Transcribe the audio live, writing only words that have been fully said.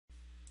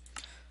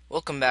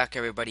Welcome back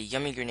everybody,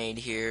 YUMMYgreade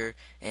here,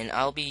 and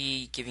I'll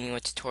be giving you a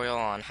tutorial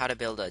on how to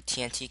build a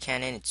TNT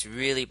cannon. It's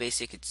really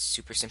basic, it's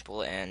super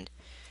simple, and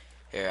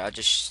here,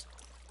 this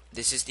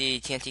is the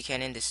TNT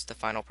cannon, this is the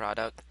final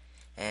product,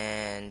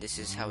 and this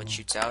is how it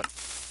shoots out.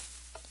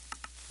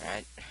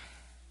 Alright.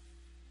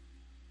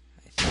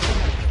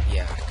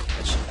 Yeah,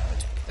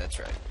 that's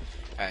right.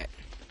 Alright,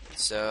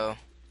 so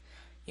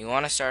you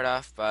want to start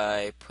off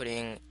by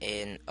putting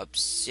an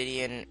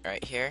obsidian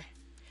right here,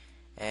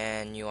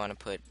 and you want to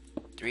put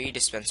 3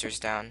 dispensers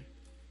down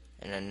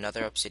and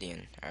another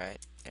obsidian. Alright,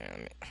 let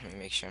me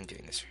make sure I'm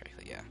doing this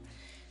correctly. Yeah,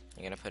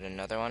 you're gonna put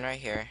another one right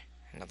here,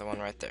 another one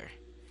right there.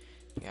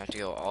 You have to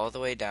go all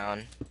the way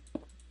down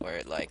where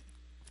it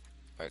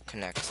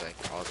connects, like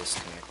all this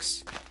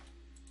connects.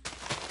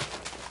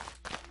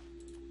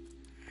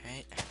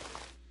 Alright,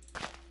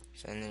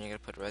 so and then you're gonna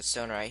put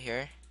redstone right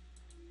here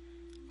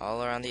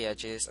all around the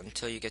edges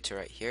until you get to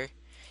right here.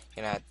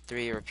 You're gonna add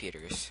 3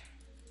 repeaters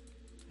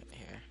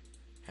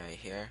right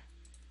here,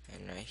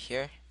 and right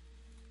here.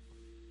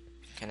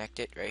 Connect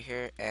it right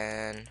here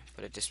and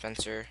put a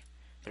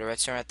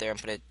redstone right there and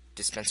put a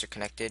dispenser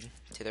connected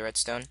to the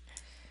redstone.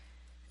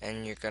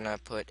 And you're gonna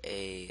put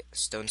a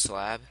stone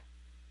slab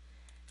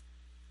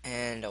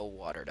and a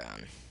water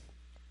down.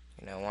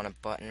 You're gonna want a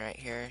button right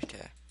here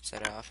to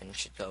set it off, and it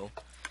should go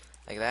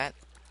like that.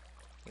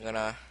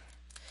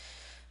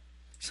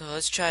 So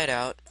let's try it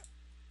out.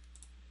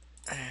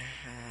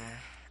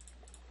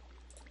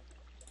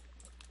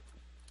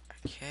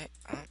 Okay,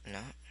 oh no.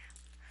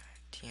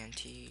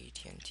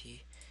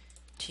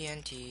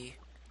 TNT.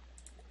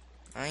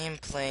 I am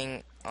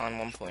playing on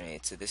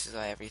 1.8, so this is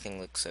why everything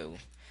looks so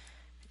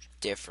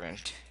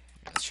different.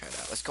 Let's try it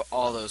out. Let's go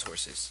all those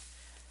horses.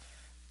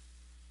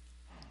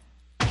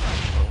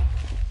 Oh.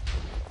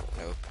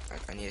 Nope.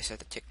 I need to set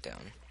the tick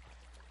down.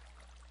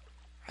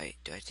 Right,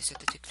 do I have to set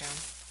the tick down?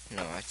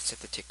 No, I have to set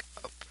the tick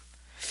up.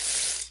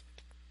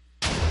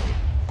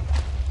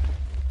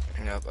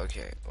 Nope,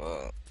 okay.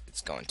 Well,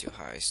 it's going too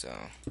high, so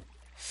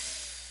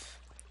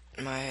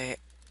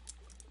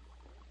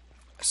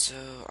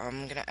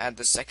I'm gonna add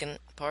the second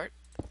part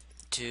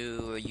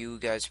to you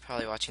guys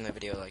probably watching the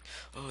video like,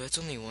 oh, that's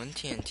only 1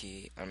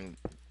 TNT.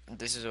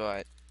 This is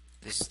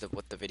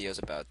what the video is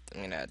about.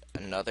 I'm gonna add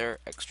another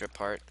extra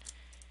part.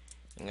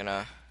 I'm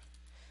gonna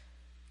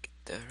get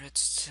the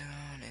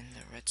redstone and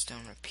the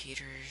redstone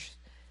repeaters.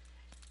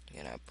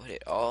 I'm gonna put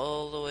it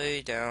all the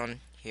way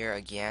down here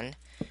again,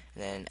 and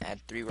then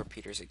add 3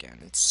 repeaters again.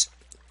 This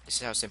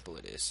is how simple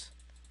it is.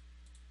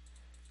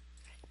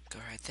 Go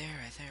right there,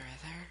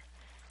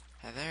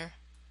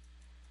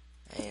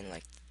 and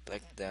like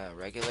the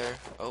regular.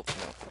 Oh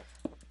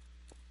no!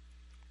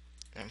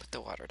 And put the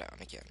water down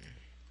again.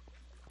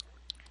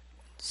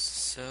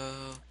 So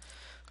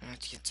I'm gonna have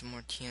to get some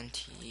more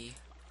TNT.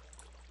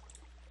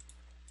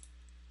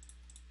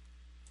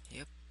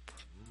 Yep.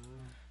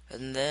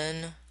 And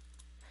then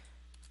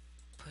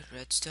put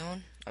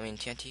redstone. I mean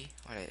TNT.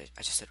 I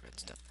just said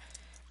redstone.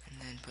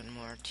 And then put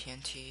more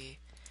TNT.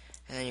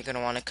 And then you're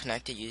gonna want to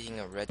connect it using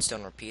a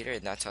redstone repeater,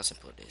 and that's how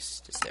simple it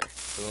is. Just there,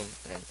 boom,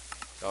 and then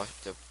go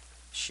to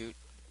shoot.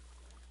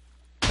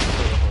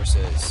 Kill the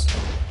horses.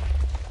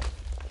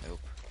 Nope.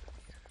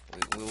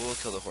 We will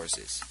kill the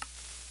horses.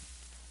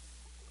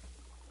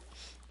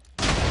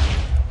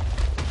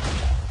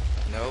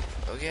 Nope.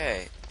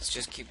 Okay. Let's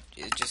just keep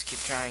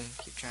trying.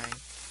 Keep trying.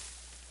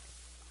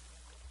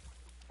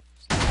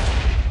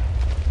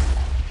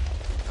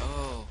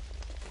 Oh,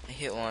 I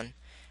hit one.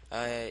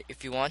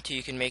 If you want to,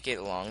 you can make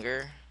it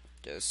longer.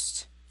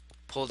 Just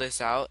pull this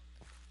out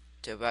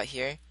to about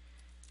here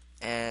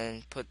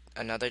and put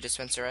another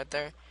dispenser right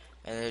there,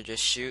 and it'll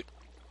just shoot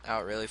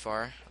out really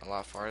far, a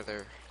lot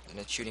farther than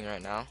it's shooting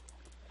right now.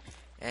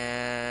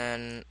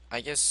 And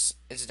I guess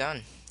it's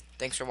done.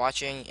 Thanks for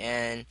watching,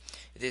 and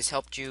if this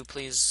helped you,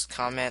 please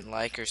comment,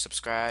 like, or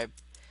subscribe.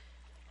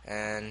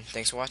 And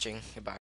thanks for watching. Goodbye.